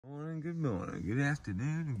good morning, good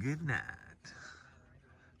afternoon, and good night.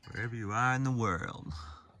 Wherever you are in the world.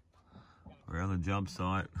 We're on the job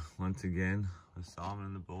site once again with Simon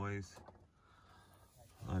and the boys.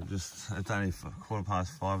 It's only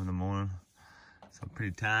 5:15 in the morning, so I'm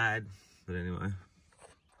pretty tired. But anyway,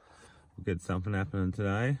 we'll get something happening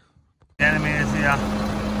today. The enemy is here.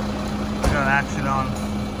 We've got action on.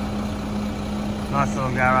 Nice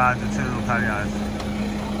little garage and 2 little patios.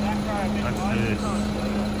 Let's do this.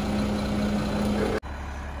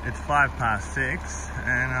 It's 6:05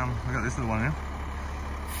 and we got this little one here.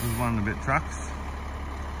 There's one of the bit trucks.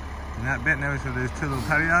 And that bit now we should do 2 little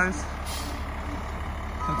patios.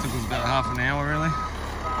 That took us about half an hour really.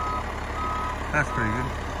 That's pretty good.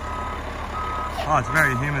 Oh, it's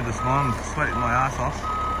very humid this morning. I'm sweating my ass off.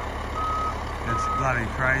 It's bloody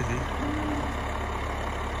crazy.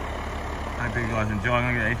 Hope you guys enjoy. I'm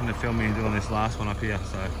going to get Ethan to film me doing this last one up here,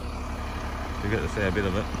 so you get to see a bit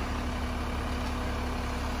of it.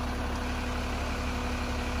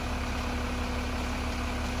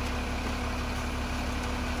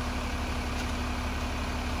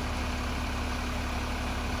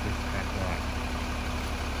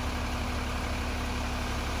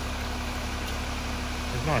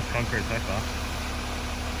 It's nice concrete so far.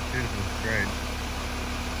 Beautiful grade.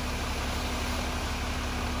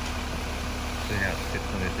 See how it sits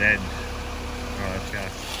on this edge. Alright, let's go.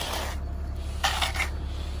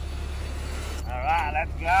 Alright,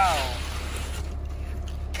 let's go.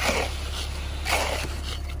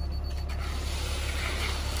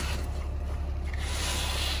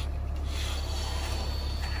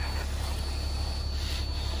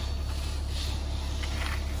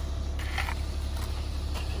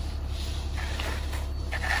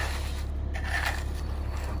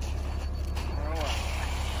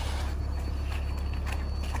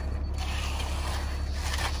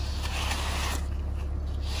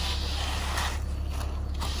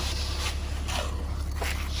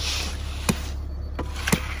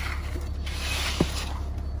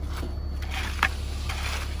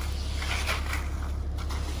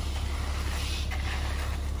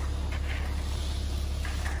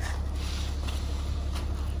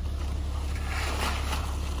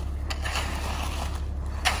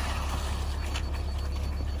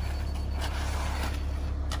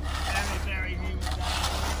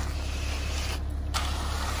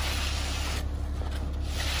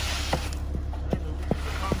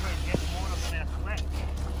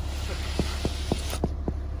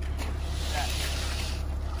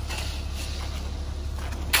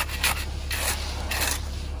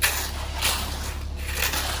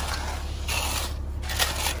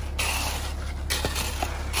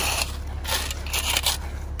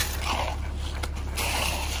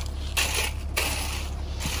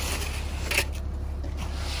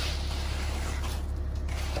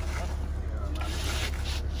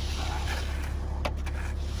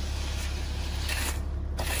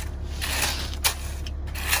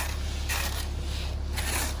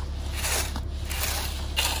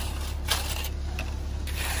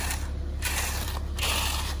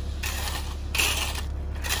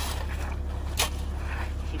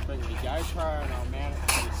 GoPro and I'll mount it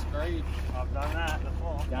to the screen. I've done that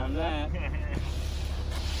before. Done that.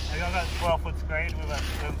 I've got a 12-foot screen with a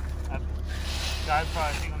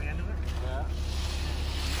GoPro thing on the end of it. Yeah.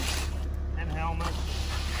 And helmet.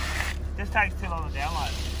 Just takes too long to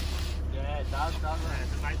download. Yeah, it does, doesn't it?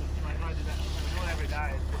 To make I do that. I do it every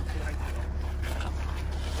day. It takes too long.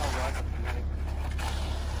 It's not worth it for me.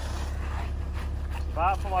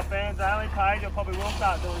 But for my fans only page, I probably will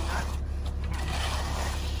start doing that.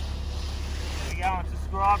 Go and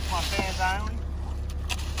subscribe to my fans only.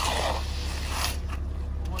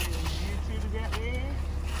 What are you, YouTubers out there?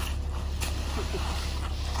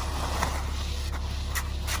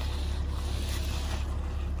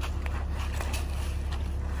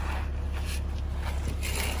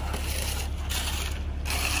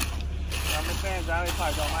 On the fans only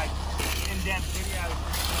page, I'll make in-depth videos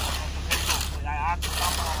for people. They ask for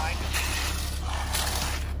something, I'll make it.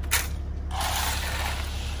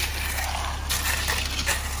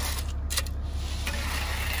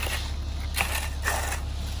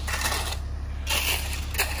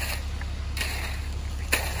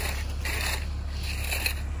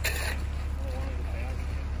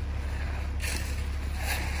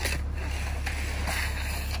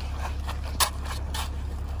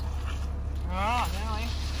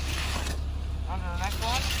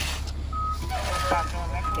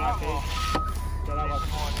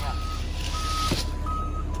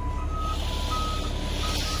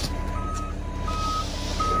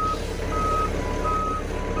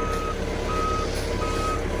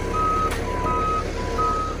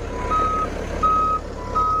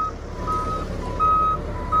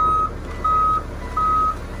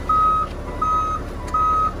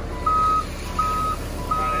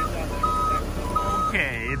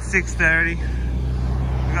 6:30.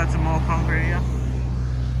 We got some more concrete here.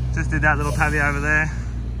 Just did that little patio over there.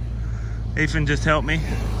 Ethan just helped me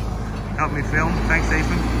film. Thanks,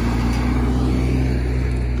 Ethan.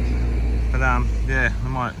 But yeah, I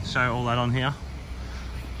might show all that on here.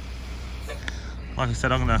 Like I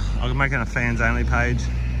said, I'm making a fans only page,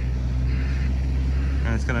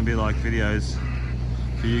 and it's gonna be like videos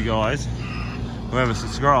for you guys. Whoever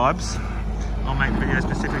subscribes, I'll make videos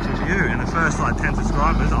specifically for you. And the first like 10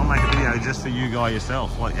 subscribers, I'll make a video just for you guys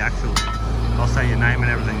yourself, like the actual. I'll say your name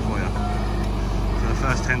and everything for you. So the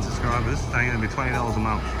first 10 subscribers, they're gonna be $20 a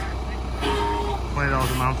month.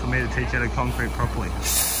 $20 a month for me to teach you how to concrete properly,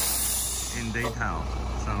 in detail.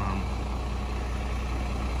 So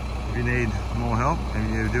if you need more help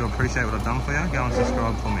and you do appreciate what I've done for you, go and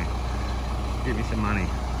subscribe for me. Give me some money.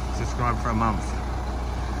 Subscribe for a month.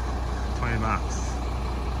 20 bucks.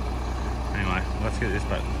 Anyway, let's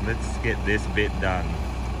get this bit done.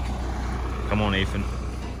 Come on, Ethan.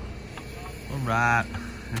 Alright,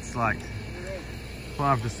 it's like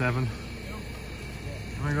 5 to 7.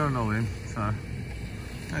 And we got it all in, so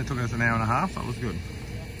it took us an hour and a half. That was good.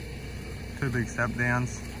 2 big step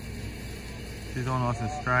downs. She's all nice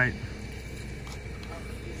and straight.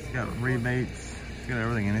 She's got rebeats. She's got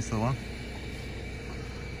everything in this little one.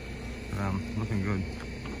 But, looking good.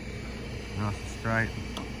 Nice and straight.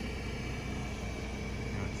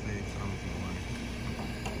 Let's see,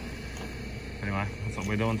 anyway, that's what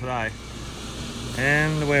we're doing today.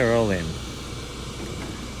 And we're all in.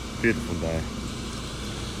 Beautiful day.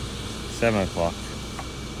 7 o'clock.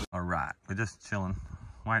 Alright, we're just chilling.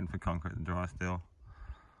 Waiting for concrete to dry still.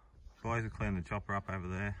 Boys are cleaning the chopper up over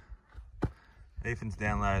there. Ethan's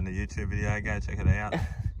downloading the YouTube video, go check it out.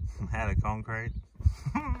 How to concrete.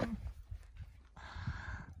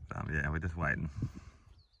 Yeah, we're just waiting.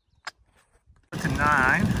 To 9,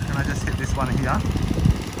 and I just hit this one here.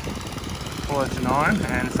 4 to 9,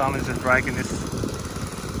 and Simon's just breaking this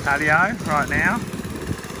patio right now.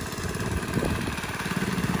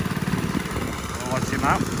 We'll watch him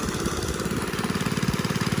up.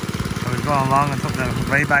 So we've gone along and took the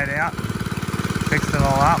rebate out, fixed it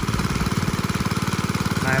all up,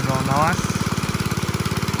 made it all nice.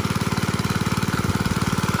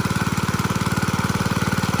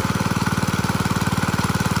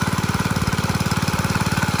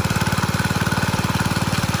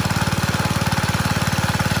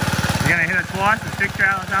 You're gonna hit it twice and stick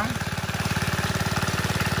trail or something?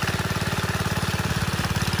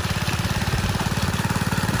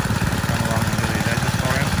 Come along and do these edges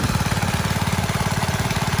for him.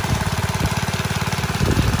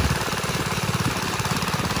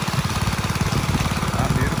 Oh,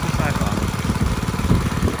 beautiful so far.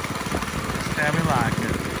 Just how we like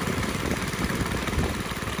it.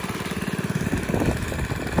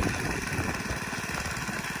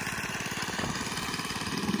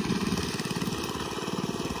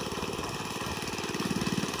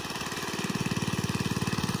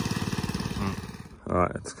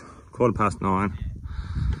 Alright, it's 9:15.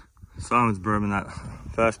 Simon's brooming that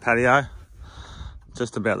first patio.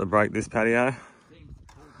 Just about to break this patio.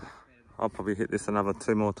 I'll probably hit this another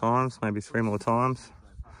 2 more times, maybe 3 more times.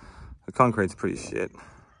 The concrete's pretty shit.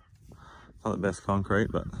 Not the best concrete,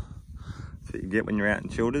 but that's what you get when you're out in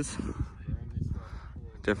Childers.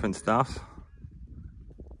 Different stuff.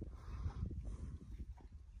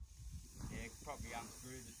 Yeah, you could probably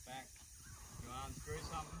unscrew this back. You want to unscrew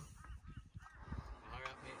something?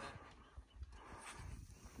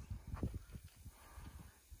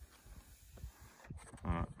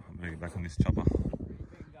 Alright, I'm gonna get back on this chopper.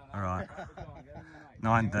 Alright,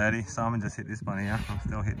 9:30. Simon just hit this one here. I'm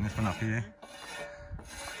still hitting this one up here.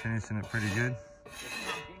 Finishing it pretty good.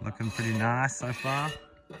 Looking pretty nice so far.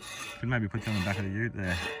 Could maybe put you on the back of the ute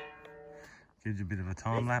there. Gives you a bit of a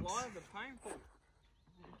time lapse.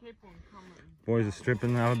 Boys are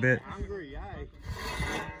stripping now a bit. Hungry, eh?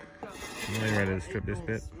 I'm really ready to strip this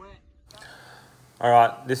bit.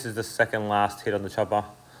 Alright, this is the second last hit on the chopper.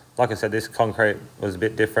 Like I said, this concrete was a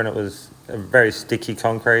bit different. It was a very sticky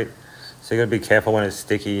concrete. So you got to be careful when it's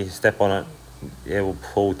sticky. You step on it, it will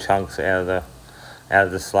pull chunks out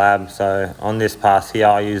of the slab. So on this pass here,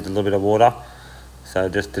 I used a little bit of water. So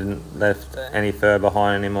it just didn't left any fur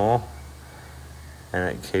behind anymore. And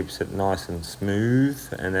it keeps it nice and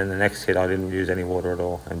smooth. And then the next hit, I didn't use any water at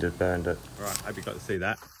all and just burned it. All right, hope you got to see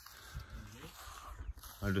that.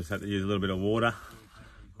 I just had to use a little bit of water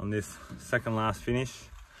on this second last finish.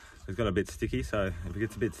 It's got a bit sticky, so if it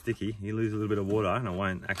gets a bit sticky, you lose a little bit of water and it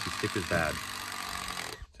won't actually stick as bad.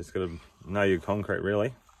 Just got to know your concrete,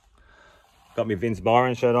 really. Got my Vince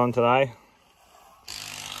Byron shirt on today.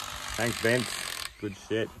 Thanks, Vince. Good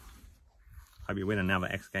shit. Hope you win another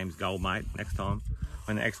X Games gold, mate, next time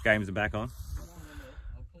when the X Games are back on.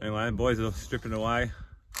 Anyway, the boys are stripping away.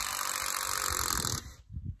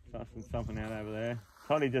 Sussing something out over there.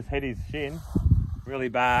 Toddy just hit his shin really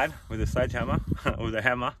bad with a sledgehammer, or with a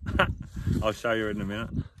hammer. I'll show you in a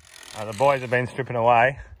minute. The boys have been stripping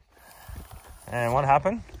away. And what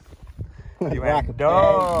happened? You went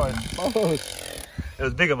doors. It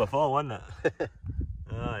was bigger before, wasn't it?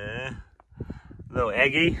 Oh yeah. Little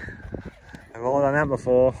eggy. I've all done that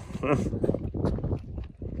before.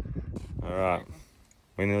 Alright,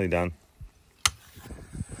 we're nearly done.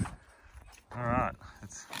 Alright,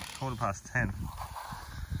 it's 10:15.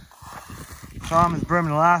 Simon's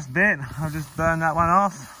brooming the last bit. I've just burned that one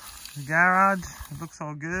off. The garage, it looks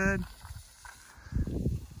all good.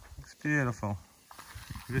 Looks beautiful.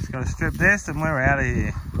 We just got to strip this and we're out of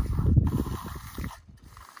here.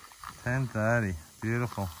 10:30,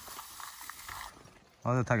 beautiful.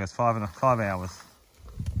 Oh, it'll take us 5 hours.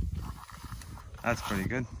 That's pretty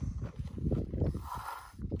good.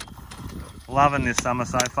 Loving this summer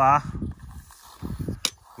so far.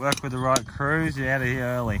 Work with the right crews, you're out of here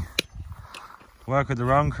early. Work with the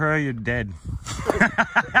wrong crew, you're dead.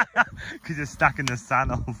 Because you're stuck in the sun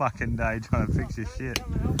all fucking day trying to fix your shit.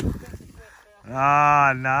 Oh no,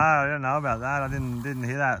 I don't know about that. I didn't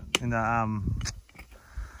hear that in the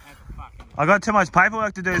I got too much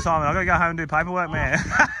paperwork to do, Simon. I gotta go home and do paperwork, man.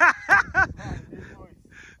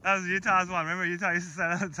 That was Utah's one. Remember Utah used to say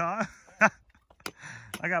that at the time?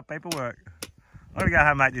 I got paperwork. I gotta go home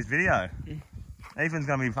and make this video. Ethan's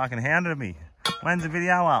gonna be fucking hounding me. When's the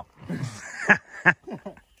video up?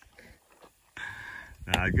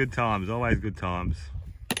 Nah, good times, always good times.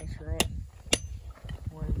 That's right.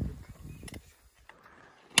 Always good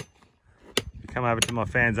times. Come over to my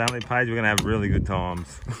fans only page, we're gonna have really good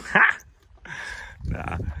times.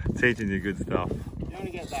 Nah, teaching you good stuff. You want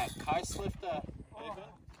to get that coast lifter, Ethan?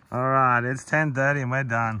 Alright, it's 10:30 and we're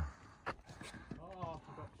done.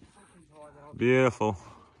 Beautiful.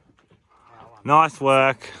 Nice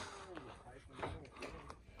work.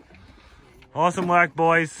 Awesome work,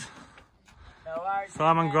 boys.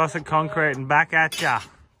 Simon Grosset Concrete and back at ya.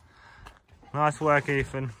 Nice work,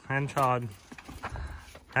 Ethan and Todd.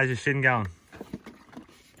 How's your shin going?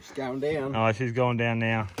 It's going down. Oh, she's going down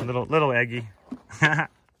now. Little eggy.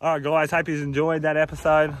 Alright guys, hope you enjoyed that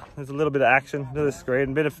episode. There's a little bit of action, a bit of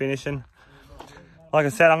screen, a bit of finishing. Like I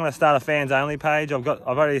said, I'm going to start a fans only page. I've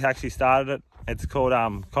already actually started it. It's called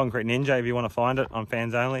Concrete Ninja if you want to find it on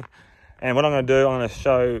fans only. And what I'm going to do, I'm going to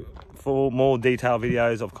show more detailed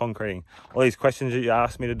videos of concreting. All these questions that you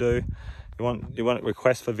asked me to do, you want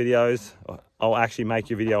requests for videos, I'll actually make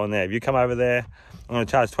your video on there. If you come over there, I'm going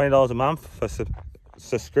to charge $20 a month for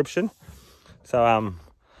subscription. So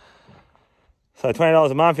 $20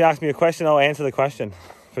 a month, you ask me a question, I'll answer the question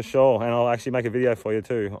for sure. And I'll actually make a video for you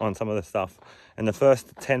too on some of the stuff. And the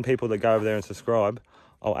first 10 people that go over there and subscribe,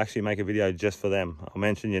 I'll actually make a video just for them. I'll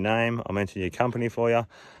mention your name, I'll mention your company for you.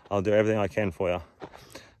 I'll do everything I can for you.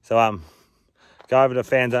 So go over to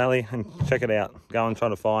fans only and check it out. Go and try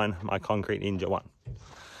to find my Concrete Ninja one.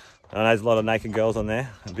 I know there's a lot of naked girls on there.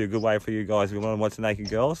 It'd be a good way for you guys if you want to watch the naked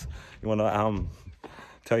girls. You want to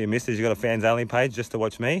tell your missus you got a fans only page just to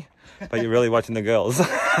watch me, but you're really watching the girls.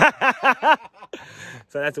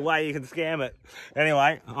 So that's a way you can scam it.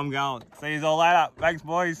 Anyway, I'm going. See you all later. Thanks,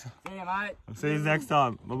 boys. See you, mate. See you next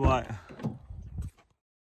time. Bye-bye.